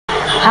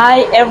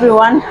Hi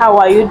everyone, how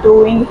are you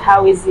doing?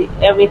 How is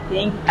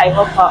everything? I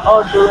hope you're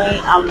all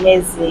doing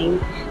amazing.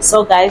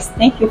 So guys,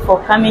 thank you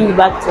for coming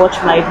back to watch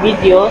my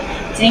video.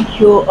 Thank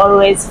you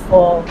always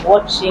for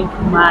watching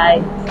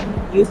my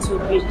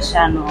YouTube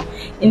channel.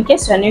 In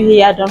case you're new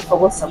here, don't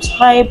forget to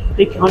subscribe,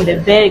 click on the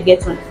bell,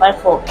 get notified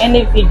for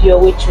any video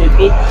which will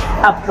be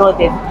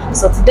uploaded.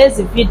 So today's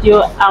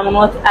video, I'm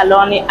not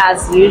alone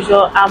as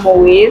usual. I'm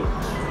with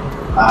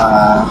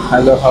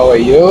hello, how are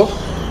you?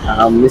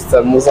 I'm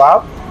Mr.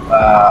 Musab.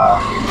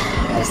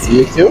 Nice to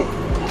meet you.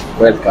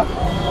 Welcome.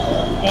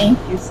 Thank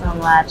you so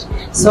much.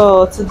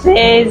 So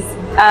today's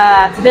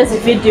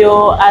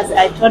video, as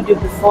I told you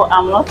before,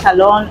 I'm not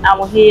alone.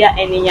 I'm here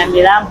in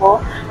Nyamirambo,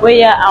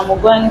 where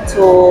I'm going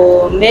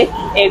to make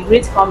a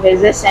great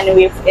conversation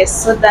with a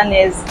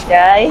Sudanese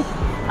guy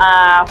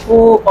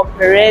who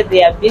operates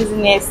their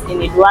business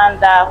in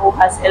Rwanda, who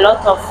has a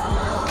lot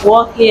of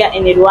work here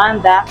in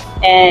Rwanda,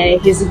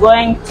 and he's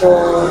going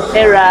to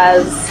tell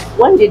us,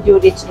 when did you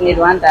reach in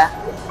Rwanda?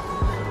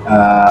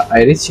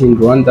 I reached in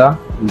Rwanda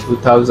in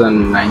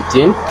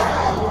 2019.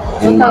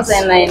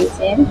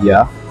 2019?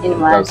 Yeah. In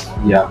March?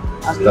 Yeah,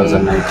 okay.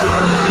 2019.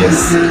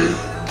 Yes.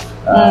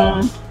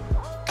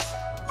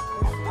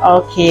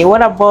 Okay,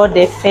 what about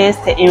the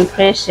first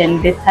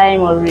impression, the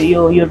time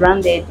you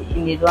landed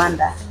in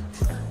Rwanda?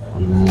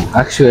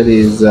 Actually,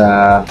 it's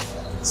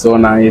so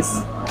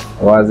nice.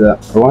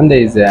 Rwanda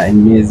is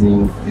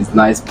amazing. It's a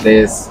nice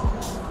place.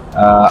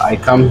 I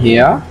come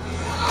here.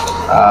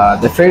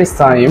 The first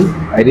time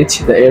I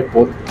reached the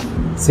airport,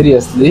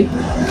 seriously,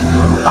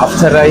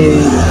 after I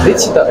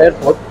reached the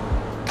airport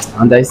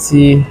and I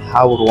see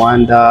how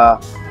Rwanda,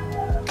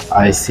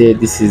 I say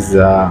this is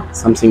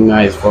something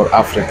nice for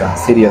Africa.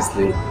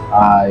 Seriously,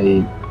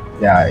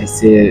 I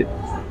say,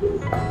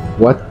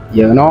 what,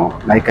 you know,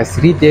 like a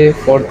 3-day,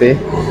 4-day,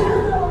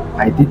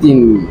 I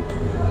didn't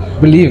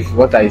believe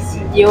what I see.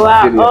 You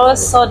are seriously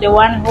also the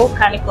one who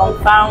can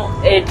confirm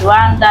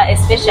Rwanda,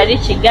 especially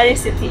Kigali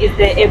city, is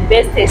the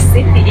best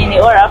city in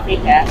all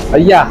Africa.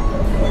 Yeah,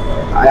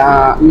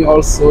 me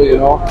also, you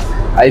know,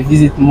 I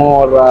visit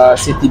more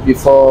city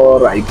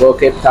before. I go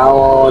Cape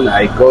Town,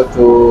 I go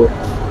to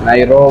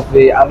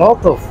Nairobi, a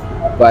lot of,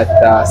 but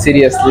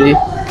seriously,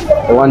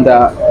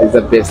 Rwanda is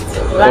the best.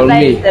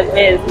 Rwanda is the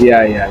best.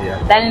 Yeah.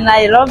 Then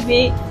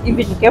Nairobi,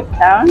 even Cape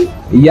Town?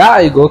 Yeah,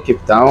 I go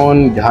Cape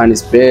Town,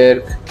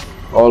 Johannesburg,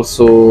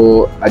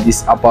 also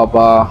Addis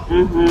Ababa.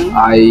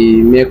 I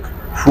make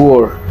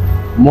tour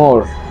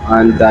more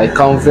and I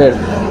convert.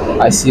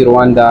 I see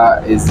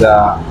Rwanda is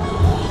a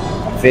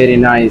very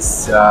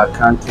nice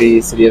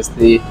country.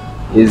 Seriously,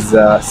 is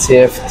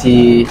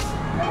safety.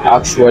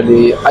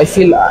 Actually, I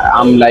feel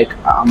I'm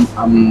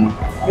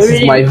this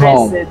is my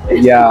home.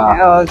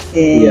 Yeah.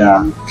 Okay.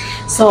 Yeah.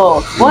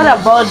 So what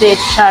about the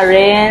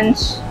challenge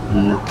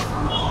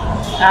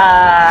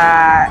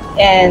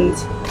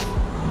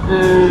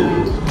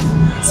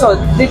so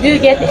did you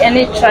get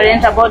any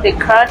challenge about the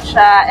culture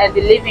and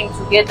the living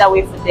together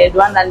with the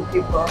Rwandan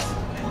people?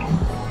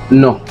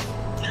 No.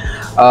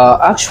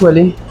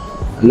 Actually,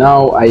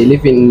 now I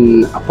live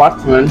in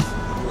apartment.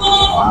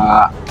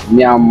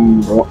 Me,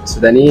 I'm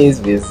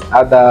Sudanese with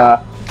other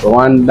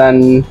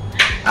Rwandan,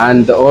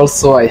 and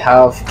also I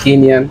have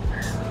Kenyan.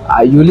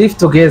 You live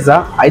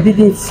together. I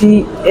didn't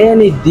see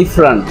any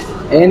different.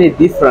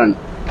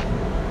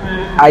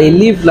 I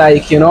live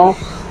like, you know,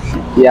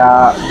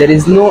 yeah, there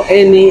is no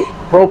any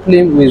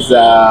problem with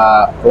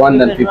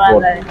Rwandan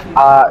people.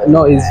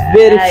 No, it's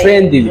very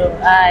friendly.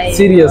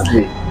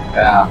 Seriously.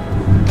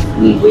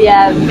 We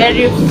are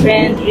very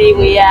friendly.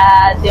 We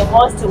are the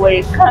most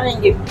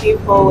welcoming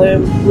people.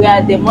 We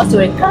are the most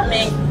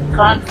welcoming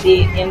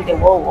country in the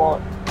whole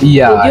world.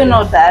 Yeah. Did you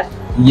know that?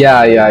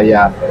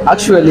 Yeah.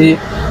 Actually,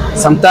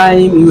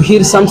 sometimes you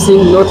hear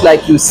something not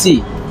like you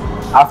see.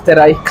 After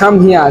I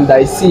come here and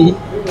I see,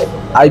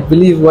 I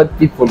believe what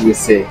people will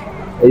say.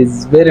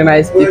 It's very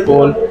nice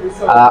people,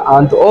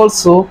 and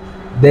also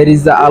there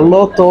is a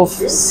lot of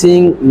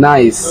thing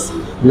nice,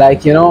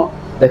 like, you know,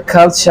 the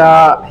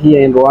culture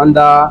here in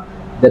Rwanda.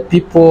 The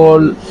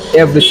people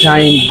every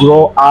time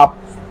grow up,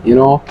 you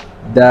know.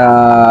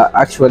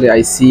 Actually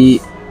I see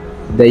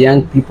the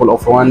young people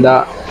of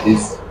Rwanda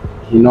is,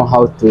 you know,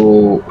 how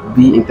to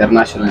be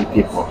international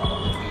people.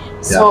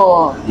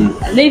 So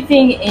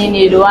living in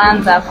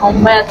Rwanda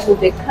compared to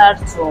the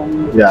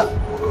Khartoum. Yeah.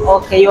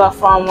 Okay, you are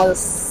from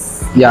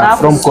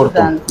from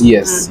Khartoum.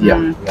 Yes.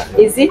 Yeah.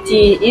 Is it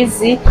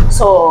easy?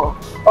 So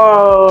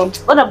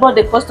what about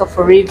the cost of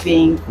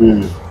living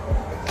in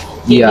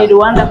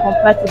Rwanda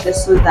compared to the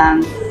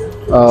Sudan?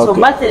 So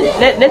but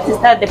let's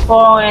start the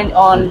point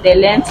on the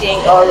renting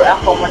or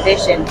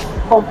accommodation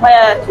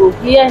compared to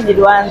here in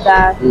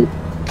Rwanda to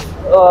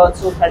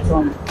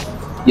Khartoum.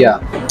 Yeah,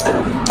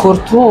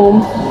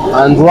 Khartoum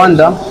and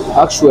Rwanda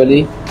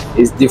actually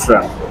is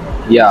different.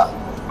 Yeah,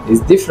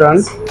 it's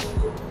different.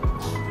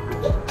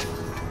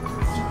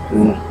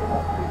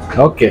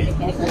 Okay,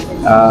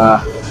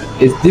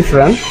 it's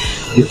different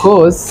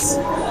because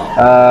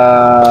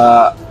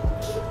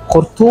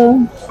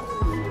Khartoum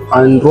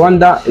and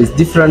Rwanda is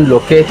different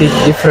located,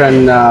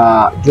 different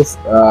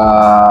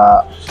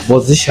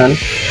position.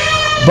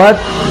 But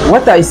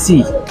what I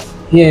see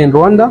here in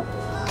Rwanda,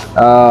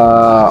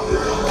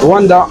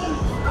 Rwanda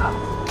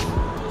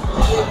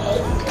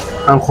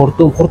and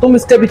Khartoum. Khartoum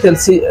is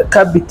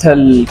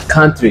capital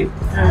country,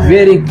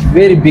 very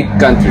big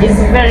country. It's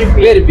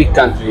very big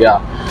country, yeah.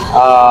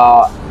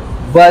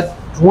 But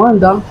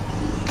Rwanda,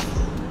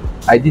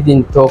 I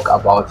didn't talk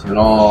about, you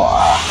know.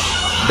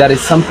 There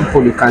is some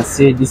people you can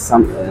say this.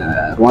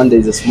 Rwanda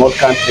is a small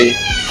country.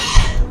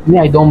 Me,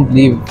 I don't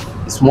believe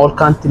small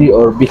country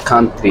or big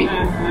country.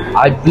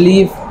 I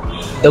believe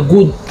the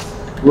good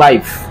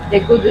life. The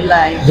good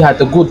life. Yeah,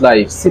 the good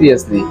life.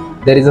 Seriously,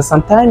 there is a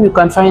sometime you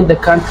can find the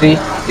country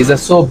is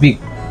so big,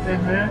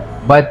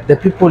 but the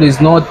people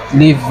is not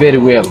live very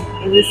well.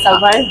 It is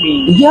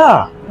surviving.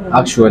 Yeah,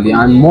 actually,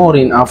 and more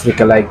in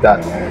Africa like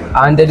that.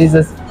 And there is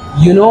a,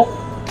 you know,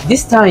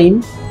 this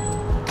time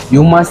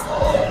you must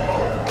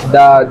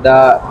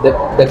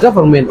the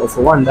government of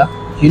Rwanda,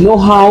 you know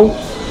how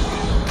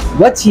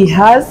what he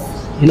has,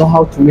 you know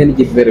how to manage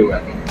it very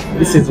well.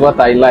 This is what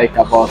I like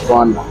about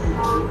Rwanda.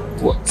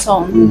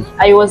 So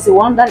I was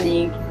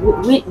wondering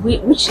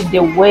which the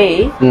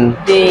way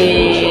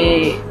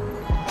the,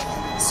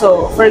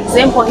 so for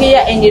example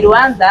here in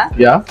Rwanda,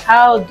 yeah,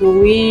 how do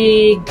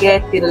we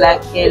get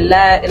like a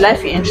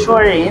life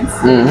insurance?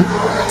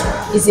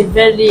 Is it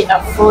very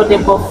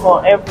affordable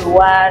for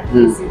everyone?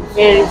 Is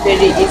it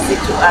very easy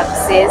to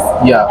access?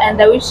 Yeah.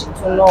 And I wish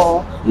to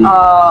know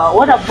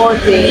what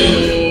about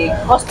the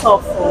cost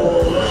of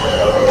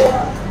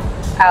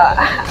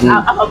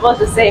I'm about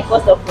to say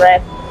cost of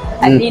life.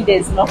 I think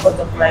there's no cost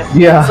of life.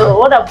 Yeah. So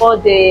what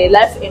about the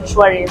life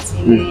insurance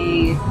in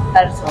the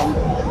Khartoum?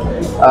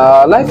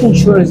 Life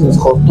insurance in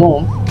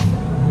Khartoum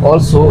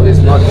also is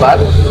not bad,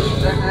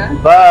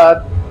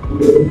 but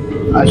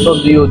I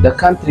told you the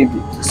country.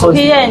 So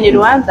here in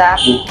Rwanda,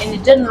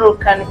 in general,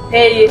 can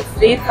pay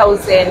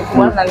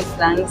 3,100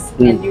 francs,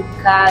 and you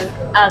can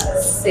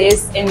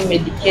access any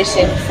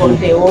medication for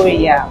the whole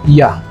year.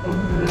 Yeah,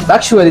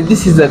 actually,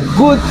 this is a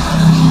good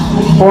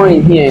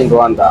point here in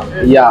Rwanda.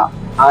 Yeah,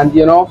 and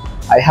you know,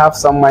 I have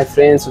some of my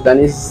friends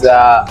Sudanese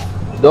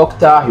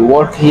doctor. He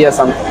work here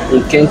some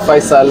in King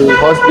Faisal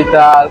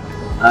Hospital,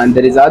 and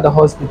there is other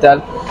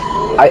hospital.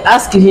 I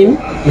asked him.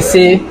 He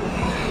say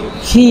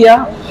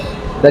here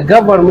the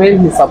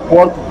government will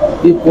support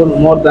people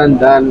more than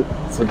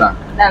Sudan.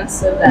 Than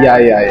Sudan.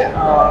 Yeah.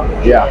 Oh.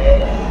 Yeah,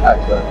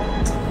 actually.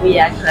 We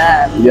are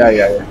glad.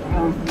 Yeah.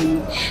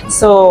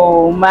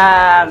 So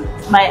my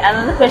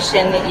another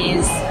question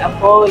is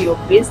about your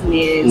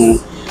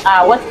business.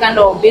 What kind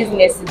of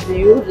business do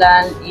you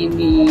learn in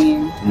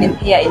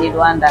here in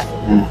Rwanda?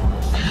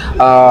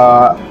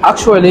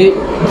 Actually,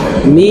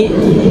 me,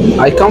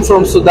 I come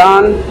from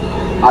Sudan.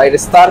 I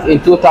start in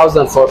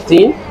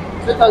 2014.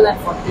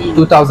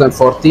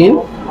 2014.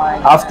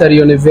 After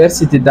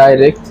university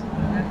direct.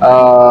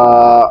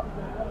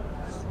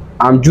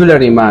 I'm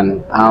jewelry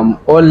man.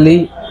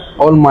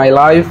 All my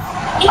life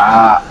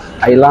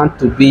I learned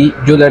to be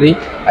jewelry.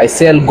 I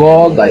sell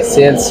gold, I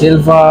sell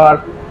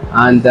silver,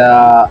 and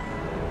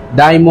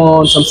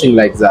diamond, something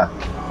like that.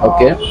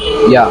 Okay,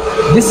 yeah,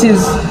 this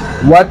is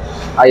what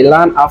I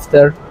learned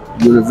after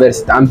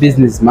university. I'm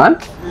businessman.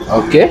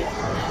 Okay,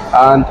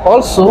 and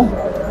also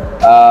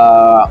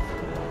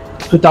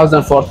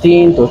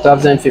 2014,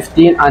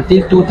 2015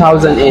 until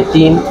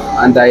 2018,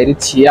 and I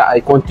reach here. I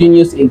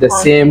continues in the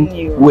same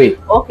way.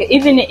 Okay,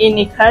 even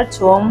in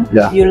Khartoum,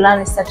 you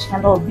learn such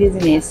kind of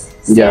business,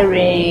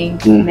 selling,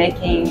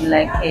 making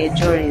like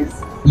jewelries.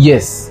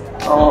 Yes.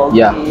 Okay.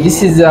 Yeah,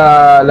 this is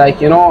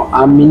like, you know,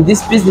 I'm in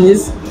this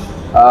business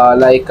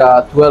like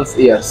 12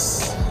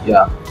 years.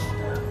 Yeah,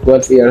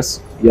 12 years.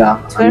 Yeah,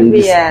 12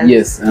 years.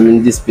 Yes, I'm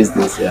in this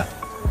business. Yeah.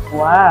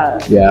 Wow.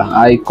 Yeah,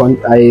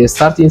 I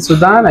start in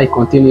Sudan. I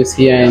continue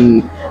here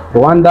in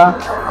Rwanda,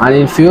 and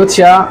in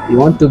future, you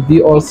want to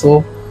be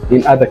also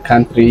in other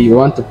country. You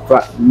want to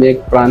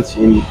make branch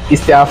in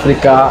East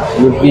Africa.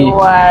 You'll be. You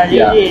are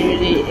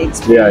really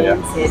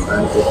experienced.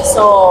 Yeah.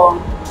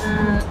 So,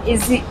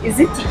 is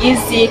it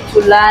easy to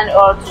learn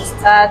or to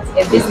start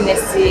a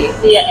business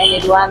here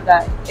in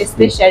Rwanda,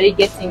 especially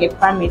getting a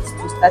permit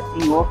to start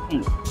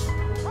working?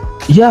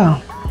 Yeah,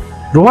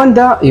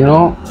 Rwanda, you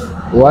know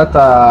what,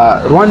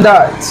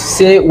 Rwanda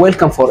say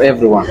welcome for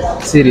everyone,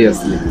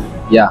 seriously.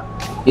 Yeah,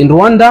 in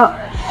Rwanda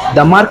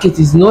the market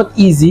is not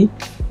easy,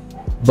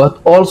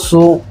 but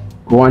also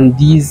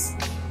Rwandese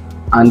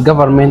and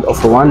government of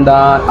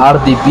Rwanda,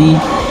 RDB,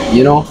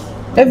 you know,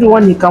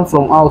 everyone he come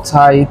from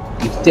outside,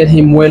 you tell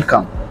him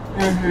welcome.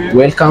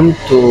 Welcome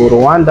to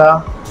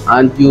Rwanda,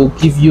 and you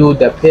give you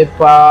the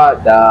paper,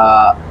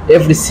 the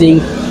everything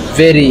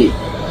very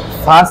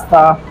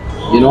faster.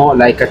 You know,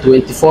 like a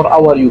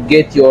 24-hour, you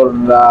get your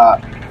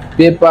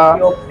paper.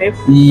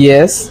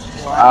 Yes.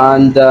 Wow.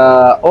 And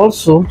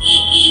also,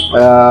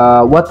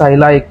 what I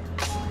like,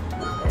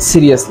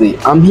 seriously,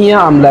 I'm here.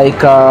 I'm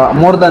like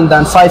more than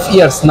 5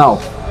 years now.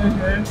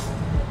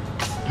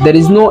 There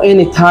is no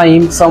any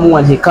time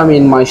someone he come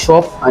in my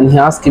shop and he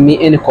asking me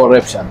any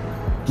corruption.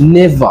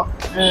 never.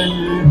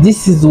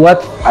 This is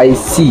what I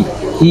see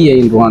here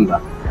in Rwanda.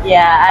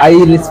 Yeah, I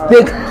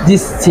respect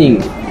this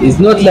thing. It's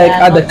not like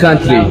other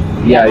country.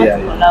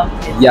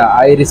 Yeah,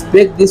 I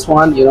respect this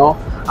one, you know,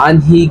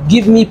 and he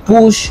give me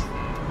push.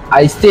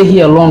 I stay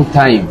here a long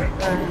time.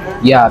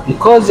 Yeah,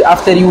 because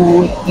after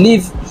you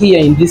live here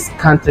in this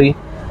country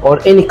or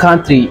any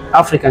country,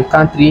 African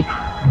country,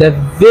 the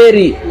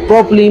very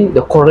problem,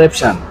 the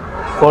corruption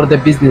for the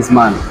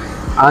businessman.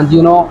 And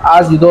you know,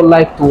 as you don't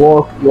like to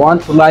work, you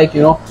want to like,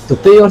 you know, to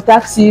pay your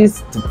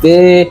taxes, to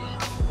pay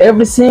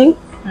everything.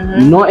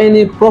 No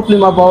any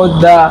problem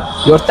about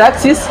your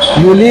taxes.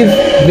 You live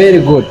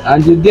very good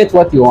and you get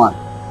what you want.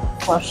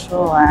 For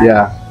sure.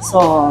 Yeah.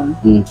 So,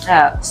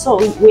 so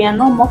we are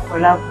no more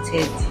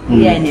corrupted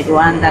here in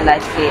Rwanda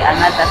like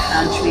another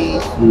country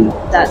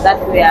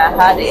that we are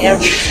had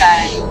every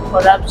time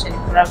corruption.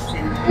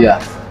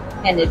 Yeah.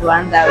 And in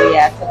Rwanda we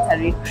are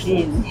totally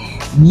clean.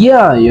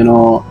 Yeah, you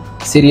know,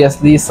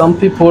 seriously, some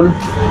people,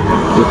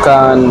 you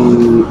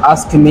can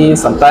ask me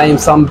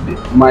sometimes,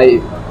 my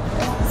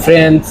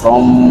friends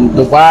from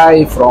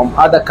Dubai, from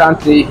other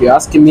country, he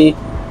ask me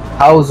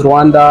how's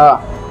Rwanda.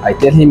 I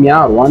tell him,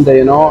 yeah, Rwanda,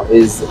 you know,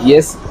 is,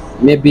 yes,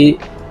 maybe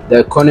the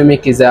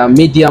economic is a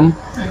medium,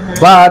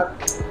 but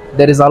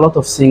there is a lot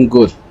of thing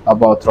good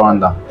about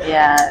Rwanda.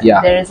 Yeah,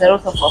 there is a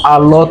lot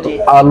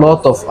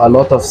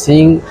of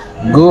thing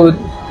good,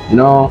 you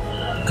know.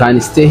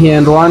 Can stay here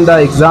in Rwanda,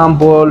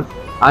 example,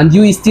 and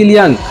you is still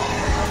young.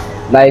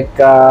 Like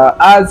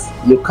as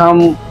you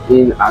come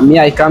in,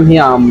 I come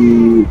here,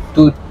 I'm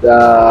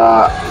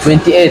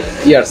 28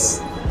 years.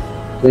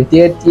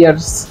 28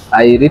 years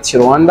I reach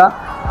Rwanda,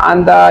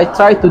 and I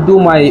try to do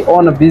my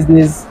own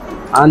business,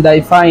 and I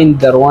find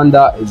that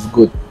Rwanda is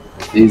good.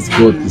 It's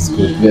good,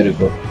 very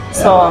good.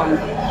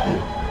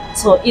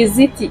 So is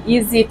it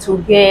easy to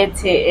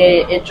get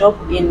a job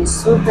in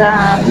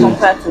Sudan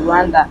compared to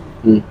Rwanda?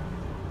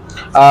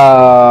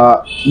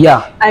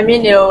 Yeah. I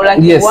mean, like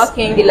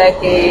working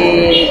like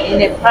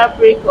in a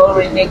public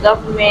or in a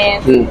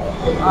government.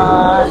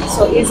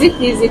 So is it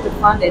easy to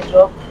find a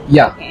job?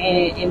 Yeah.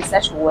 In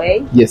such a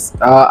way? Yes.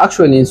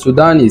 Actually, in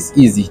Sudan, it's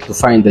easy to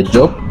find a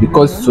job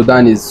because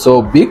Sudan is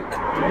so big,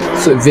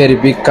 so very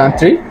big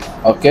country.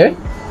 Okay,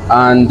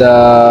 and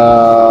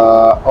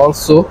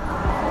also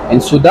in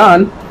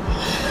Sudan,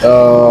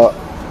 a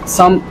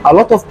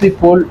lot of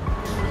people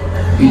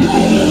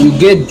you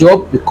get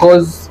job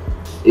because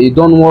you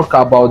don't work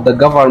about the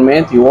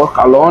government, you work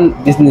alone,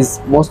 business.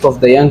 Most of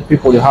the young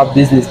people, you have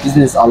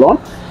business alone.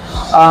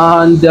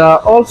 And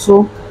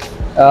also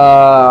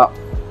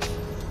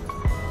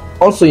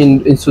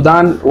in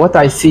Sudan, what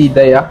I see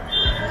there,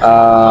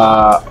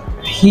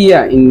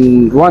 here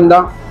in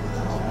Rwanda,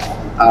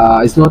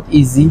 it's not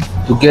easy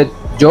to get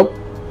job,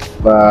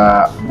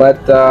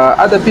 but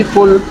other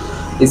people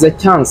is a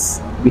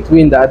chance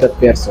between the other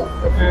person.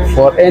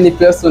 For any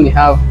person,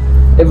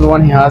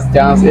 everyone has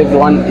chance.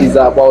 Everyone is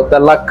about the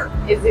luck.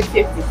 Is it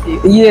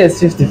 50-50?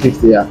 Yes,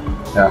 50-50.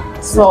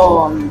 Yeah.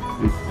 So,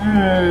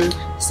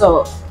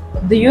 so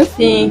do you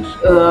think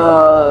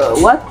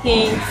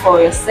working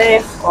for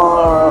yourself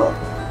or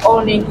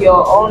owning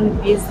your own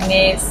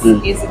business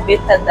is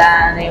better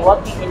than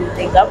working in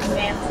the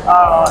government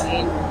or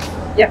in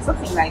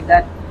something like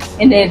that,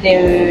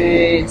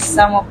 in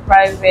some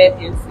private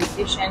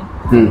institution?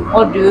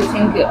 Or do you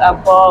think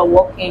about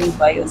working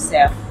by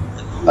yourself?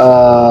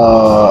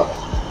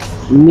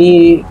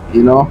 Me,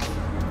 you know,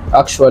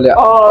 actually,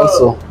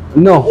 also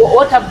no.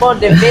 What about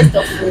the best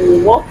of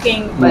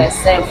working by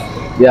yourself?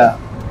 Yeah,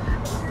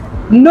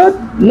 not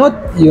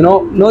you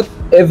know, not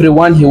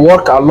everyone he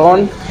work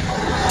alone.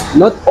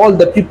 Not all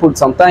the people.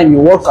 Sometimes you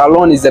work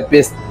alone is the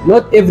best.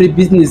 Not every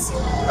business.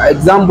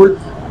 Example,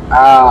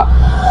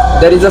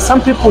 there is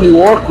some people you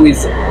work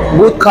with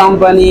good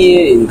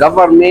company in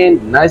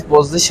government, nice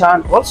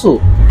position. Also,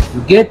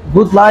 you get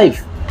good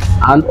life.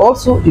 And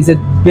also is it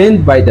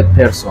bent by the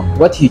person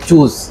what he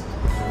choose.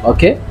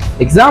 Okay,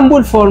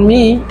 example for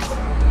me,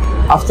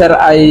 after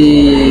I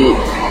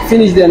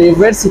finished the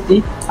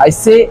university, I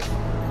say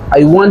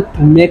I want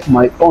to make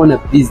my own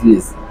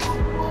business.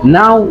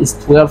 Now it's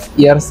 12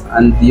 years,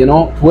 and you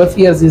know, 12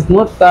 years is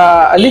not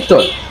a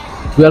little.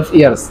 12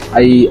 years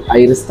I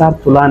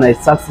start to learn. I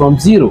start from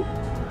zero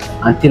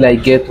until I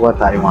get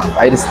what I want.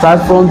 I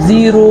start from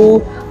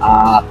zero,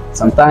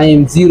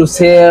 sometimes zero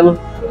sale.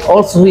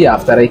 Also here,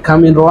 after I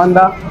come in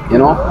Rwanda, you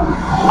know,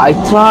 I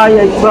try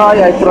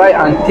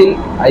until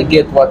I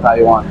get what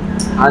I want,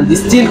 and it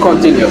still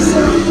continues.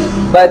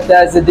 But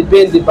as it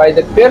depends by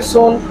the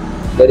person,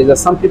 there is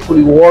some people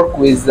you work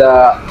with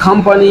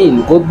company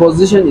in good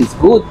position is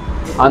good,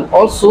 and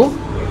also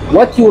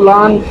what you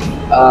learn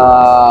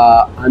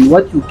and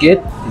what you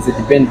get is it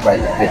depends by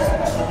the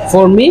person.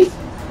 For me,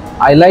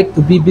 I like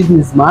to be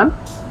businessman.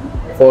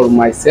 For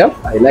myself,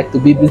 I like to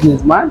be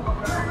businessman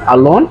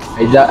alone.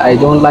 I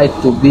don't like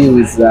to be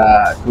with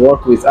to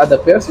work with other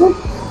person,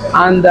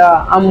 and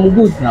I'm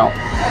good now.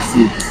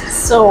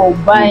 So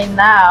by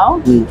now,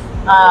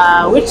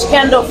 which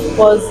kind of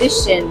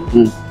position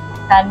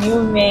can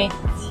you make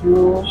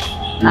you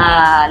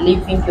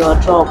leaving your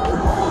job?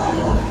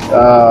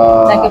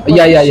 Like a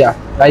yeah,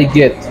 I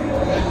get.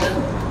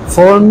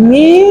 For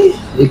me,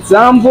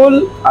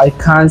 example, I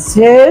can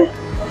say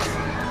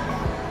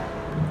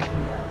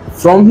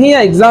from here,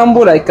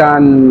 example, I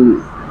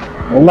can,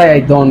 wallahi, I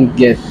don't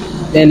get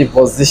any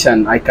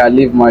position. I can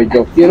leave my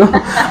job,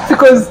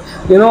 because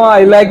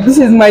I like, this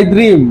is my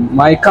dream.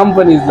 My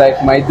company is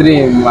like my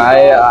dream.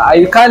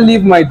 I can't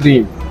leave my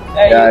dream.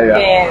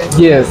 Yeah.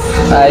 Yes,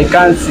 I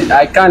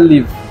can't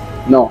leave.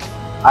 No,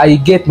 I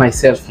get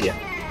myself here.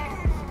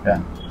 Yeah.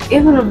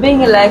 Even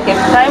being like a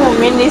prime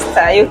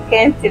minister, you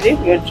can't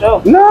leave your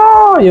job.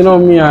 No,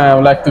 me, I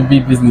like to be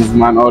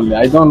businessman only.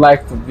 I don't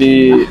like to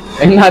be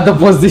in other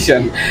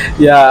position.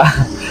 Yeah.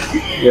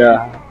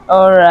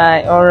 All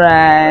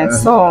right.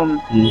 So,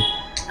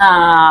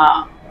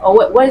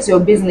 where is your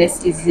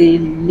business is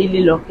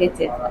really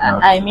located?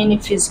 I mean,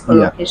 physical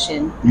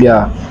location.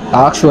 Yeah.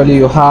 Actually,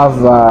 you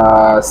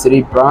have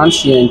 3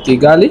 branches here in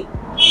Kigali.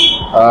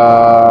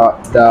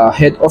 The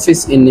head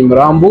office in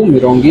Nimrambo,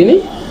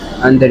 Mirongini,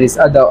 and there is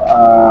other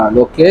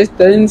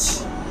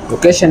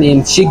location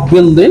in Chic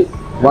Building,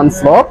 1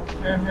 floor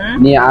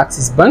near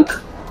Axis Bank,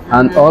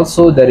 and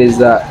also there is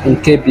in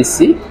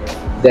KBC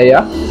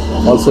there,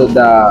 also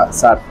the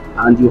SAT,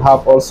 and you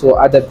have also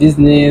other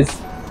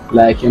business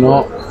like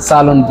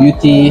salon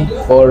beauty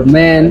for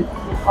men.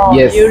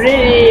 Yes. You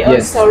really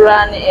also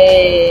run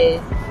a.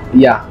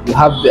 Yeah, you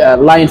have a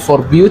line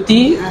for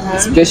beauty,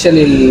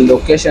 especially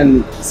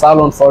location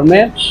salon for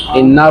men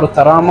in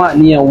Narutarama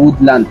near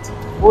Woodland.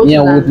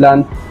 Near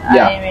Woodland.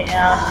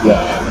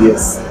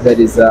 Yes, there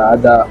is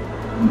other,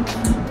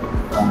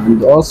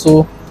 and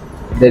also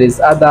there is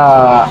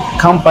other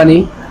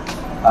company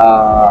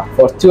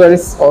for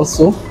tourists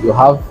also. You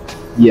have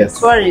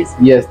Tourists.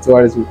 Yes,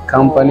 tourism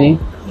company.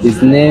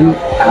 His name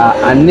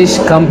Anish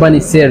Company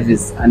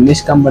Service.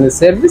 Anish Company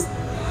Service.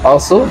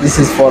 Also, this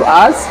is for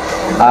us.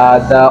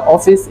 The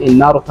office in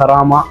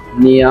Narutarama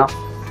near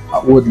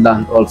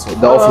Woodland. Also,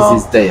 the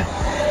office is there.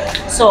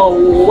 So,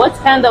 what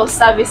kind of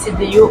service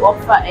do you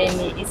offer?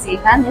 Is it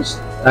Anish?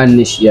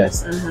 Anish,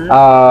 yes.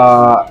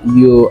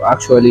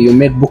 You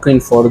make booking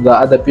for the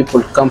other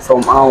people come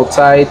from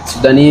outside.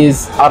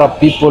 Sudanese, Arab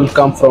people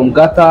come from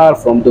Qatar,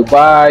 from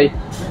Dubai.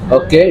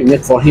 Okay, you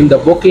make for him the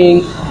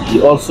booking.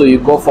 You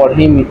go for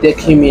him. You take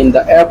him in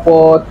the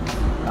airport,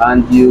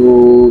 and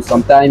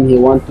sometimes he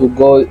want to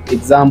go.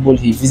 Example,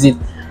 he visit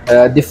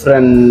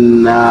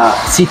different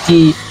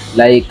city,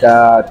 like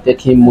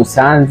take him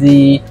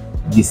Musanzi,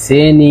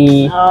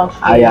 Gisenyi.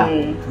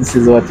 Okay. This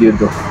is what you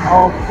do.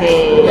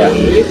 Okay. Yeah.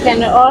 You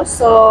can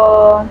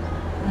also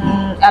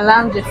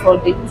arrange for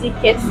the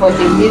ticket for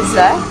the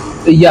visa.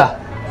 Yeah,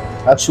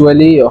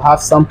 actually, you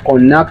have some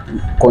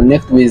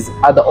connect with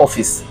other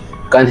office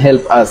can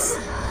help us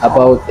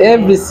about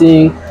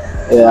everything.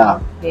 Yeah.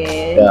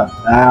 Okay. Yeah.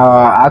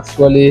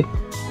 Actually,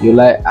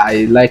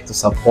 I like to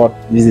support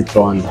Visit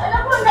Rwanda.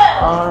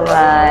 All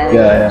right.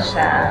 Yeah.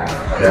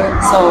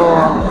 So,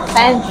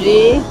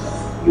 kindly,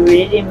 you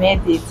really made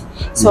it.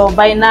 So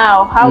by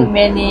now, how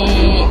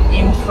many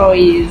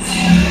employees?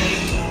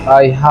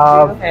 I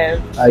have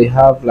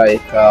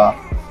like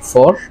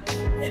 4.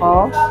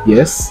 4.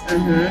 Yes.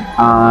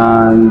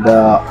 And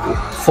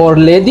 4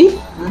 lady,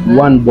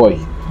 1 boy.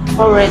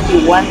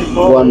 Already 1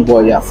 boy. 1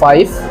 boy. Yeah.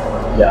 5.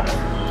 Yeah.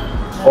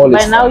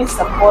 By now you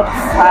support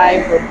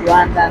 5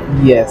 Rwandan.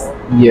 Yes.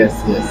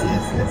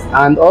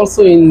 And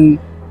also in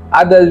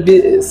other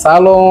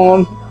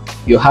salon,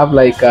 you have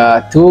like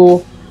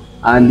 2.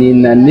 And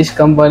in a niche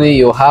company,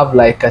 you have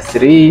like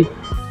 3.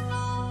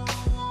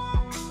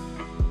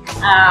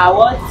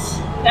 What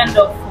kind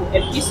of a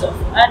piece of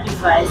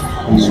advice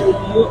should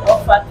you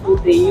offer to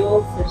the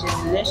youth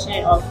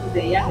generation or to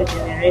the younger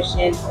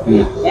generation,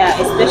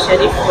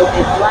 especially for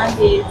the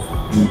Rwandans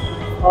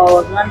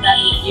or Rwandan,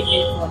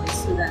 even for the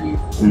Sudanese?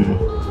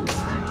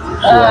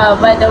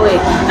 By the way,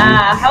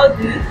 how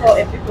do you call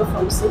a people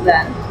from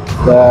Sudan?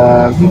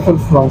 The people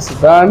from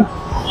Sudan,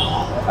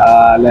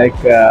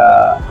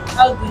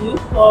 how do you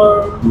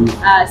call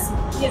a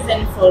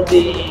citizen for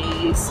the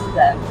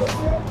Sudan?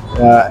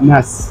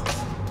 Nas.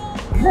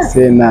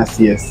 Say Nas,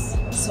 yes.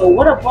 So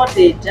what about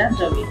the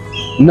Janjaweed?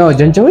 No,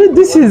 Janjaweed,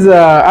 this is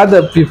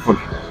other people.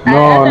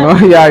 No,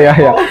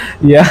 yeah.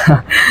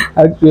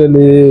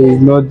 Actually,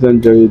 it's not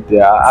Janjaweed.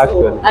 Yeah,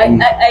 actually.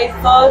 I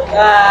thought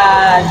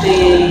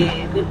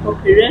the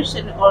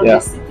population or the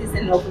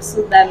citizen of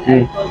Sudan,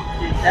 I thought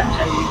the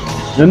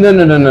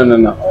Janjaweed.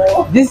 No.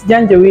 Oh. This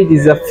Janjaweed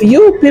is a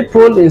few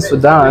people in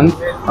Sudan.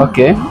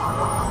 Okay.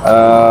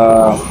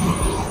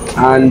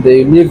 And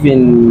they live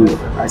in,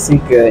 I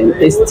think, in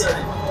East.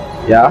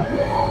 Yeah.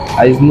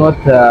 It's not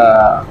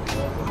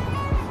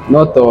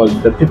all.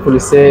 The people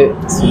say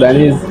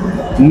Sudanese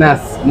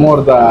Nas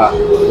more the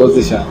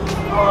position.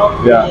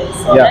 Okay.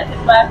 So let's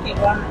back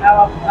on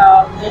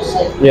our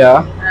question.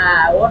 Yeah.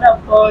 What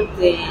about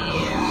the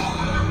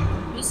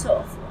piece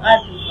of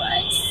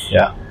advice?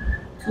 Yeah.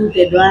 To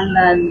the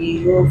Rwandan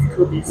youth,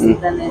 to the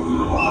Sudanese.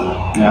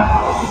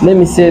 Yeah. Let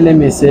me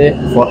say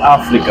for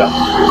Africa,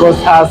 because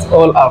us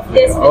all Africa.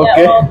 Yes,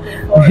 okay.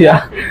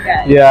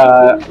 Africa.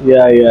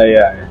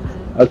 Yeah.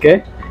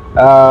 Okay.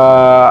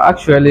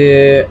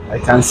 Actually, I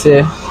can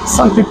say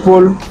some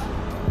people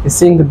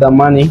think the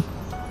money,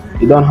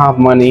 you don't have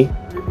money,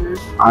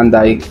 and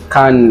I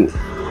can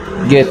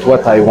get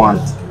what I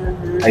want.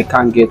 I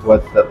can't get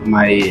what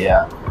my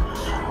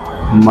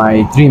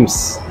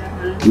dreams.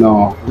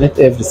 No, not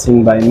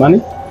everything by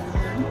money.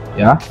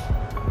 Yeah,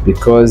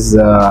 because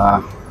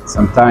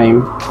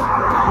sometimes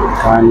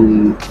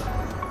can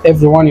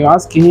everyone you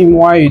ask him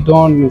why you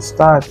don't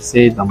start,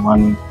 say the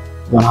money,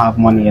 don't have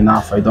money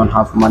enough, I don't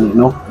have money.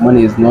 No,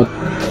 money is not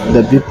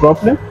the big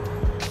problem.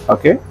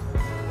 Okay,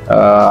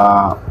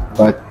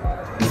 but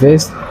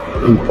first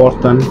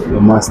important, you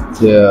must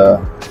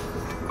to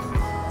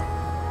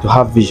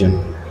have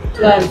vision.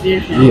 To have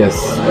vision. Yes,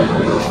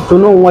 to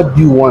know what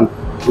do you want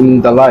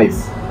in the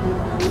life.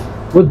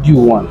 What do you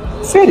want?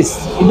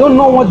 First, you don't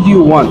know what do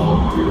you want.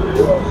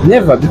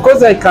 Never,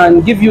 because I can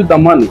give you the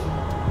money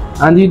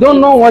and you don't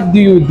know what do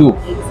you do.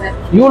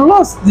 Exactly. You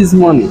lost this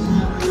money.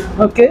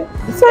 Okay,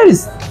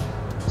 first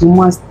you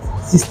must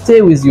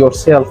stay with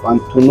yourself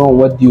and to know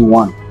what do you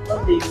want.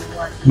 What do you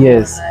want?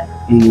 Yes,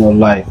 in your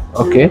life.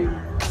 Okay,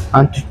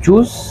 and to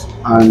choose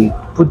and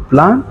put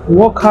plan,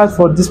 work hard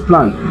for this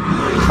plan.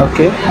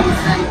 Okay,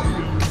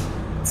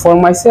 for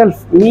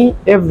myself, me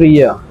every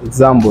year,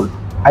 example,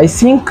 I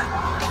think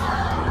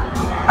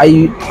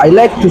I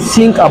like to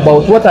think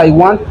about what I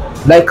want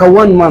like a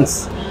 1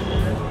 month.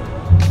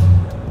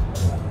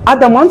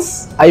 Other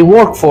months I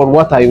work for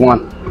what I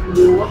want.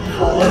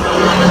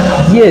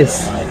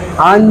 Yes,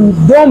 and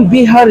don't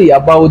be hurry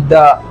about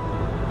the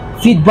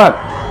feedback.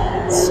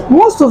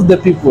 Most of the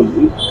people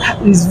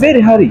is very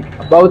hurry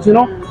about, you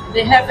know.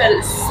 They have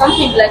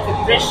something like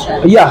a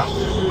pressure. Yeah,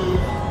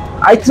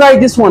 I try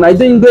this one, I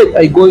didn't get,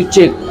 I go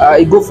check,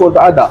 I go for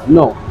the other.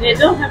 No. They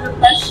don't have a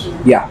passion.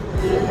 Yeah.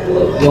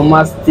 You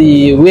must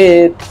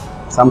wait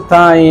some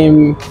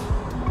time.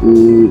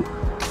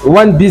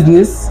 One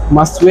business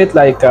must wait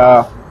like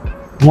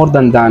more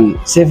than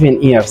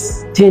 7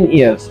 years, 10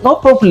 years. No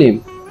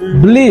problem.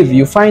 Believe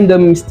you find a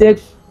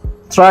mistake,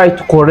 try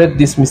to correct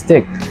this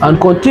mistake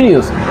and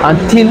continues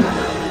until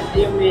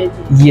You made it.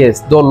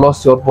 yes, don't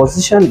lose your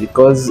position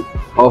because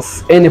of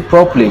any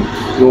problem.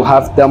 You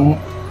have the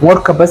more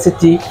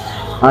capacity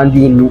and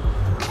you'll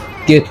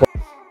get.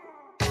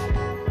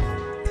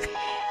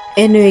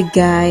 Anyway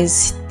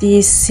guys,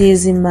 this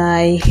is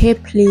my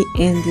happy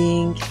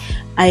ending.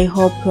 I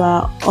hope you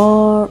are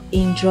all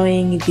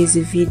enjoying this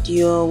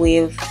video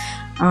with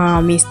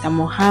Mr.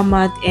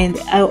 Muhammad, and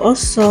I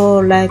also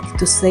like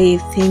to say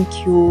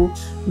thank you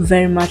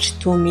very much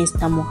to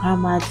Mr.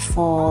 Muhammad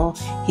for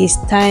his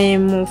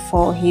time,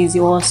 for his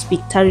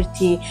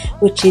hospitality,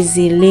 which is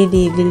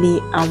really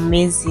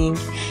amazing.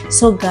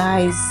 So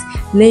guys,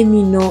 let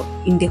me know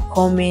in the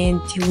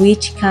comment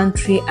which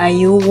country are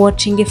you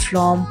watching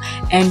from,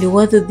 and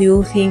what do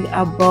you think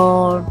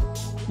about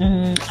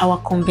our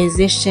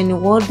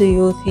conversation. What do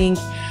you think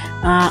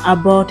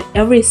about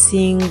every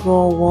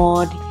single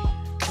word,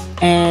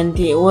 and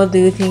what do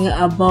you think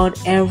about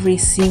every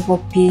single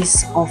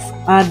piece of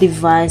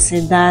advice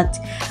that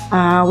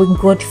we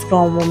got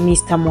from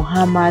Mr.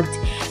 Muhammad?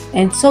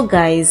 And so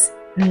guys,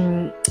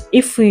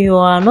 if you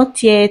are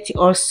not yet,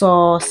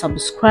 also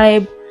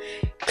subscribe,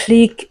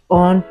 click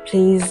on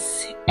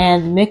please,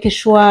 and make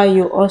sure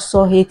you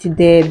also hit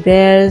the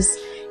bells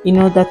in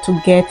order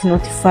to get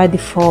notified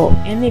for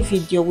any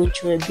video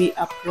which will be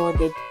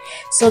uploaded.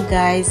 So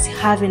guys,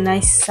 have a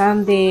nice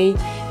Sunday,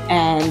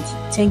 and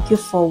thank you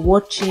for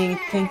watching,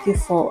 thank you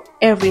for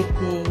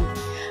everything,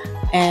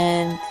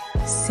 and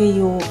see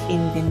you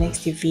in the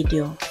next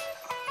video.